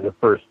Heroes are the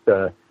first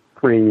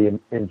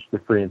 3-inch to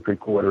 3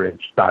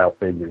 3/4-inch style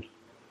figures.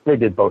 They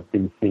did both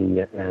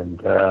DC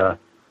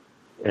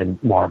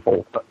and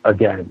Marvel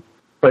again.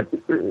 But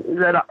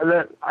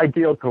that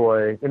Ideal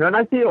toy, and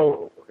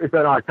Ideal is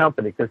an odd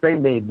company because they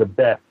made the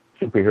best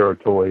superhero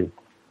toys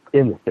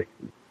in the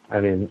 60s.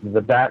 I mean,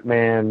 the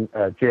Batman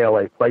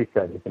JLA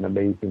playset is an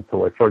amazing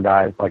toy for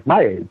guys like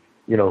my age,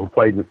 who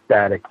played with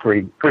static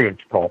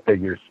 3-inch tall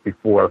figures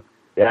before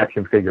the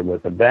action figure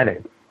was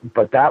invented.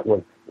 But that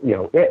was,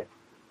 it,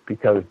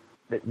 because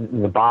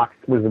the box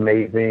was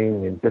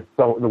amazing, and just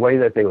the way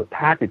that they would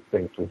package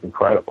things was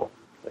incredible.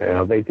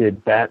 They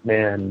did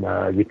Batman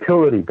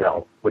utility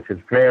belt, which is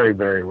very,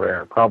 very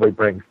rare. Probably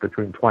brings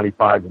between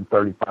 25 and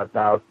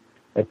 35,000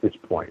 at this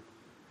point.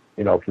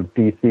 For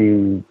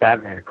DC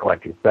Batman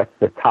collectors, that's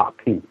the top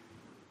piece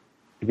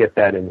to get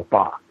that in the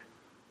box.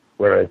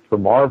 Whereas for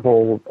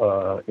Marvel,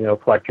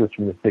 collectors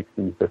from the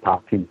 60s, the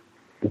top piece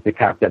is the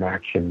Captain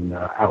Action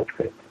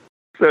outfit.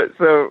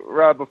 So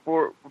Rob,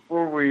 before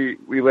we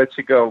let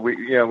you go,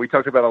 we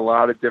talked about a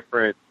lot of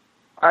different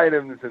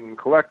items and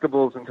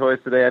collectibles and toys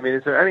today. I mean,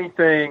 is there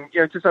anything,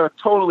 just on a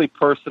totally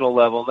personal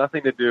level,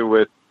 nothing to do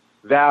with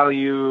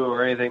value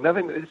or anything,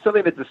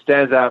 something that just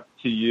stands out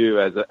to you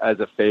as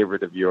a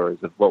favorite of yours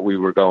of what we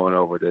were going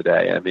over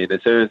today? I mean,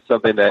 is there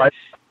something that,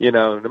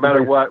 no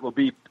matter what, will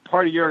be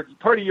part of your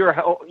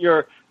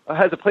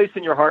has a place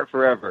in your heart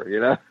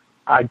forever,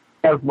 I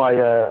have my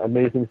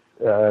Amazing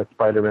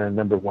Spider-Man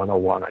number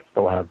 101. I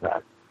still have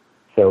that.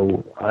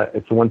 So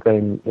it's one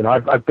thing,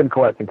 I've been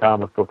collecting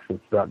comic books since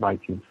about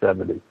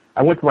 1970.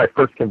 I went to my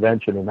first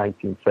convention in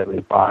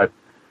 1975.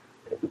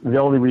 The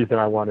only reason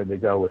I wanted to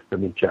go was to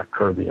meet Jack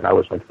Kirby, and I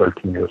was like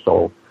 13 years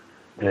old.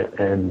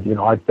 And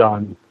I've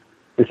done,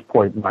 at this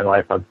point in my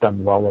life, I've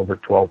done well over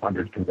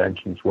 1,200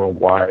 conventions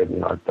worldwide.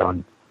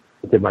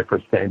 I did my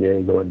first San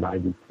Diego in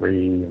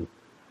 93, and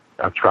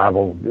I've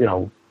traveled,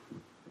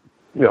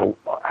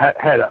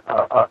 had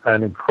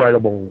an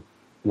incredible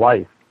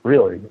life.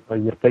 Really,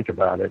 when you think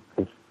about it,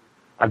 because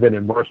I've been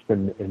immersed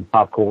in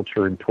pop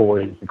culture and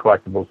toys and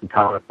collectibles and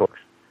comic books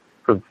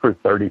for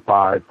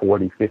 35,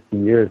 40, 50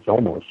 years,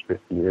 almost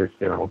 50 years,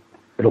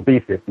 it'll be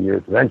 50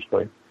 years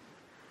eventually.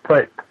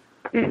 But,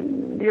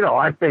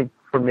 I think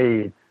for me,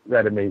 it's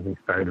that Amazing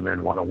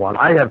Spider-Man 101.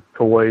 I have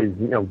toys,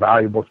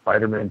 valuable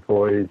Spider-Man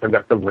toys. I've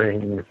got the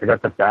rings, I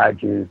got the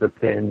badges, the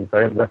pins, I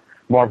have the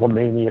Marvel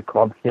Mania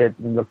Club kit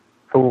and the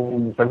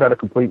Fooms. I've got a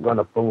complete run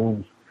of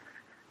Fooms,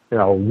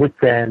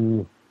 Wits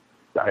End.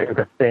 I've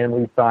got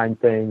Stanley signed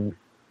things,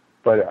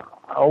 but it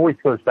always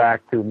goes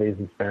back to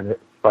Amazing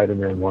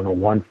Spider-Man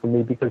 101 for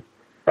me, because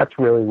that's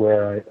really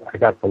where I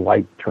got the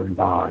light turned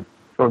on.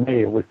 For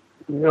me, it was,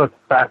 it's a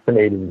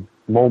fascinating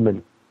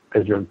moment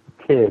as you're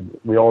a kid.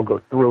 We all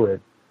go through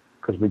it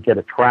because we get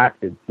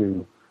attracted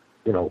to,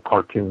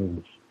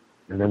 cartoons.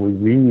 And then we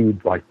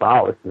read like,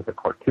 wow, this is a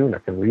cartoon. I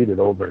can read it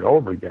over and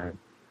over again.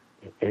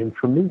 And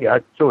for me, I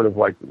sort of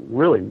like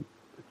really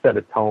set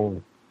a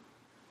tone.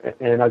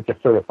 And I've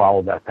just sort of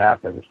followed that path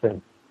ever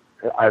since.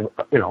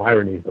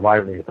 Ironies of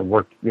ironies. I've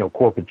worked,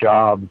 corporate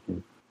jobs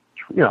and,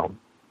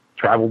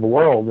 traveled the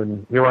world,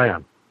 and here I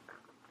am.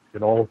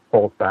 It all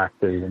falls back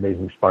to the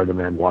Amazing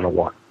Spider-Man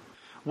 101.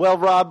 Well,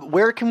 Rob,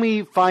 where can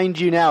we find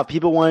you now? If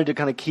people wanted to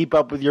kind of keep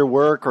up with your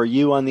work or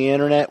you on the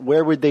internet,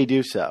 where would they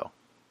do so?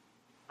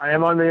 I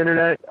am on the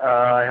internet.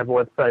 I have a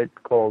website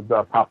called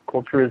Pop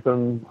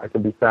Culturism. I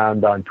can be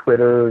found on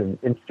Twitter and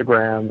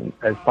Instagram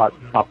as Pop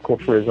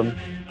Culturism.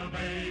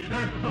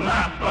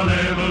 Laugh a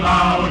little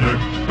louder,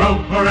 grow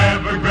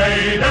forever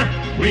greater.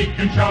 We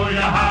can show you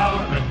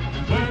how to.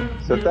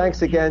 So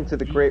thanks again to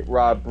the great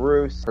Rob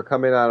Bruce for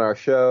coming on our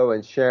show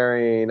and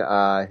sharing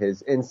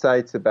his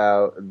insights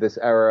about this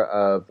era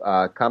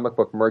of comic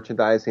book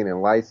merchandising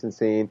and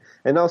licensing.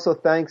 And also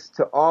thanks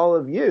to all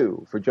of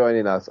you for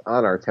joining us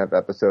on our 10th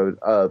episode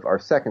of our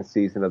second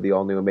season of the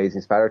all-new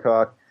Amazing Spider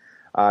Talk.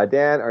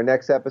 Dan, our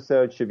next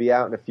episode should be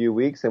out in a few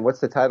weeks, and what's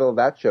the title of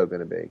that show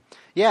going to be?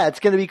 Yeah, it's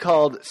going to be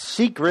called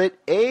Secret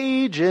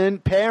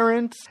Agent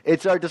Parents.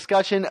 It's our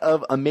discussion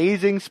of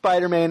Amazing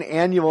Spider-Man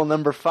Annual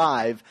number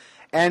 5,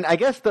 and I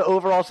guess the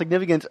overall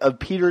significance of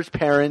Peter's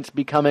parents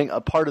becoming a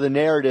part of the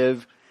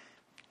narrative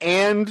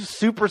and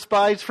super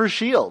spies for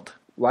S.H.I.E.L.D.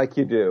 Like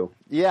you do.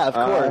 Yeah, of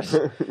course.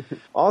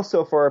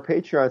 Also, for our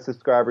Patreon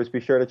subscribers,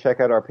 be sure to check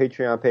out our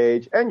Patreon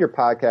page and your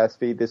podcast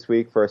feed this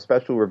week for a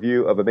special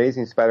review of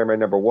Amazing Spider-Man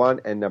number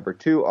 1 and number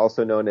 2,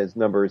 also known as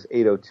numbers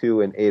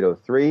 802 and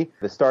 803,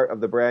 the start of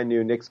the brand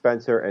new Nick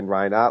Spencer and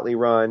Ryan Ottley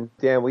run.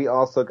 Dan, we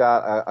also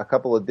got a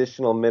couple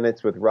additional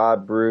minutes with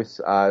Rob Bruce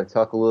to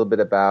talk a little bit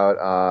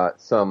about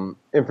some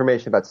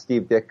information about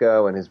Steve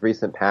Ditko and his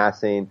recent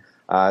passing.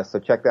 So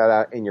check that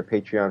out in your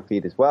Patreon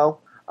feed as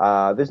well.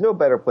 There's no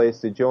better place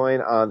to join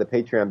on the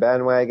Patreon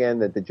bandwagon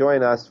than to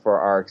join us for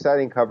our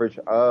exciting coverage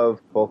of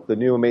both the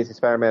new Amazing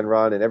Spider-Man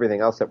run and everything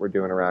else that we're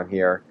doing around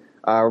here.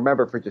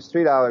 Remember, for just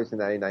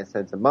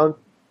 $3.99 a month,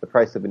 the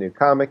price of a new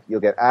comic.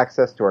 You'll get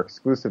access to our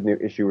exclusive new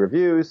issue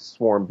reviews,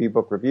 Swarm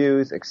B-Book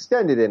reviews,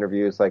 extended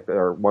interviews like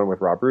the one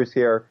with Rob Bruce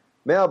here,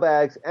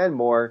 mailbags, and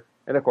more.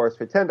 And, of course,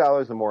 for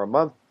 $10 or more a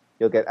month,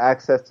 you'll get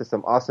access to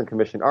some awesome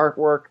commissioned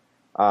artwork.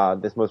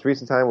 This most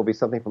recent time will be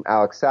something from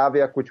Alex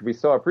Saviuk, which we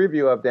saw a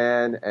preview of,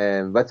 Dan,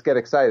 and let's get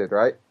excited,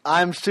 right?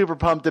 I'm super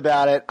pumped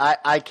about it.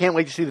 I can't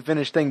wait to see the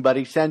finished thing, but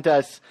he sent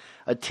us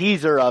a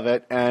teaser of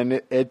it,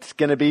 and it's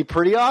going to be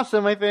pretty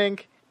awesome, I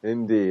think.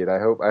 Indeed. I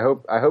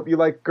hope you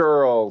like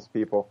girls,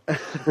 people.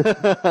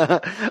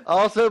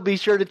 Also, be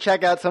sure to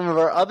check out some of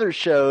our other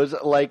shows,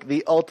 like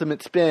The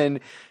Ultimate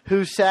Spin,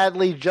 who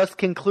sadly just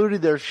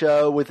concluded their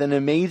show with an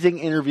amazing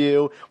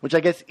interview, which I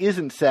guess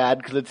isn't sad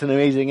because it's an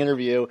amazing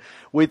interview,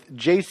 with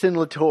Jason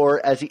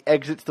Latour as he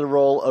exits the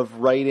role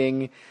of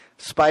writing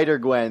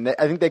Spider-Gwen.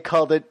 I think they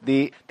called it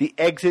the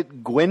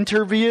Exit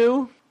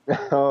Gwinterview.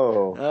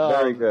 Oh,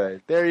 very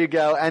good. There you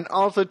go. And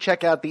also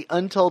check out the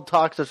Untold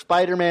Talks of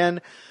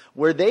Spider-Man,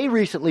 where they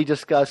recently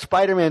discussed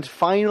Spider-Man's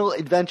final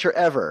adventure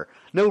ever.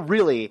 No,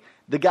 really,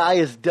 the guy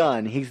is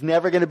done. He's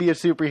never going to be a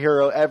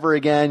superhero ever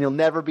again. He'll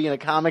never be in a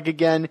comic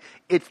again.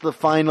 It's the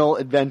final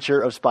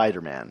adventure of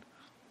Spider-Man.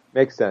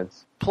 Makes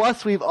sense.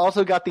 Plus, we've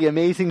also got the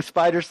amazing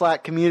Spider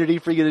Slack community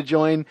for you to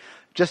join.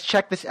 Just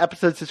check this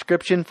episode's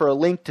description for a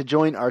link to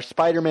join our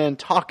Spider-Man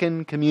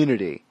Talkin'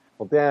 community.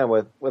 Well, Dan,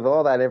 with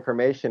all that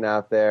information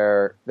out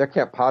there, there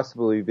can't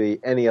possibly be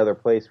any other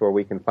place where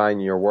we can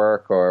find your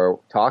work or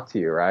talk to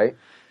you, right?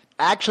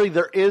 Actually,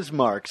 there is,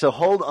 Mark, so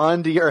hold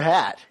on to your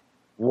hat.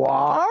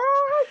 What?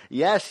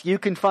 Yes, you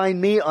can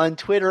find me on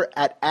Twitter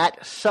at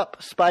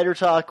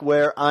 @SupSpiderTalk,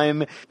 where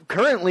I'm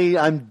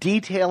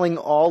detailing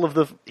all of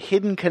the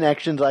hidden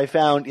connections I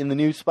found in the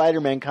new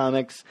Spider-Man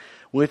comics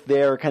with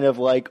their kind of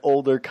like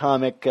older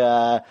comic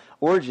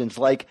origins.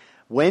 Like,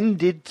 when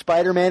did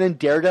Spider-Man and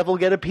Daredevil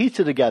get a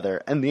pizza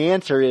together? And the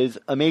answer is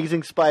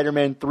Amazing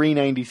Spider-Man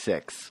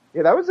 396.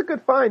 Yeah, that was a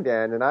good find,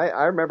 Dan, and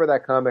I remember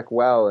that comic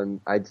well, and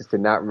I just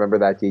did not remember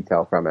that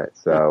detail from it,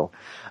 so...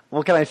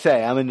 What can I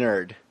say? I'm a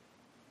nerd.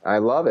 I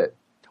love it.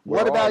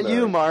 What about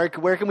you, Mark?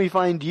 Where can we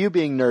find you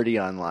being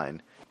nerdy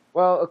online?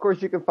 Well, of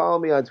course, you can follow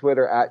me on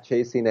Twitter at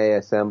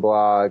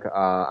ChasingASMblog.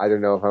 I don't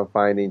know if I'm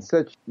finding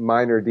such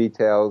minor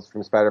details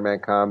from Spider-Man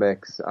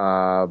comics,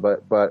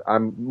 but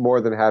I'm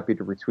more than happy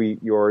to retweet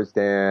yours,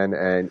 Dan,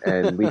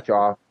 and leech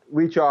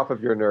off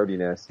of your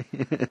nerdiness.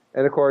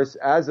 And, of course,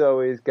 as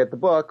always, get the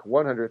book,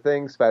 100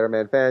 Things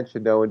Spider-Man Fans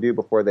Should Know and Do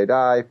Before They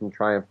Die, from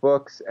Triumph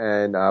Books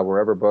and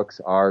wherever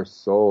books are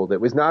sold. It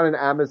was not an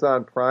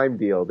Amazon Prime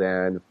deal,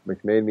 Dan,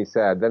 which made me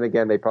sad. Then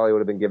again, they probably would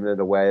have been giving it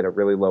away at a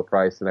really low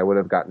price, and I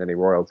wouldn't have gotten any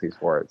royalties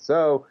for it.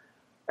 So...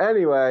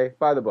 anyway,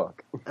 buy the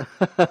book.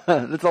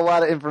 That's a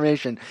lot of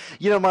information.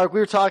 You know, Mark, we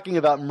were talking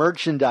about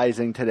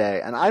merchandising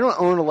today, and I don't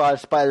own a lot of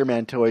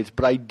Spider-Man toys,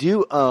 but I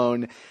do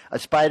own a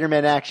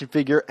Spider-Man action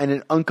figure and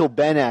an Uncle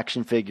Ben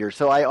action figure.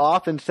 So I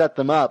often set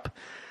them up,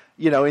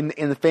 you know, in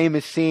the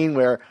famous scene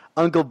where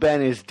Uncle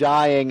Ben is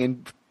dying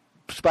in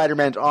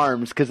Spider-Man's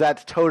arms, because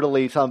that's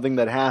totally something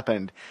that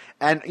happened.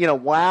 And, you know,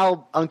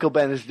 while Uncle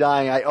Ben is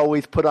dying, I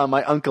always put on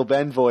my Uncle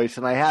Ben voice,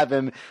 and I have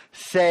him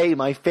say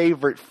my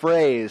favorite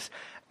phrase.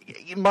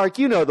 Mark,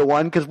 you know the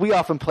one, because we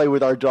often play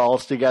with our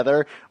dolls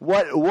together.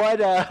 What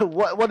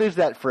is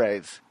that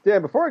phrase? Yeah,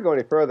 before I go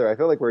any further, I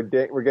feel like we're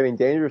getting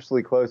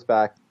dangerously close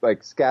back,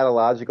 like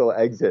scatological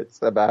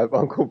exits about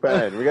Uncle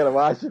Ben. We got to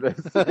watch this.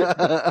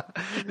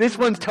 This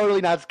one's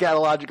totally not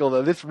scatological,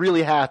 though. This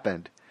really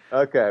happened.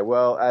 Okay,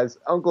 well, as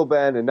Uncle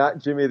Ben and not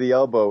Jimmy the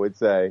Elbow would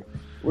say,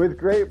 with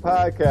great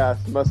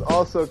podcasts must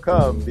also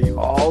come the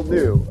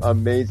all-new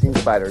Amazing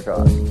Spider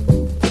Talk.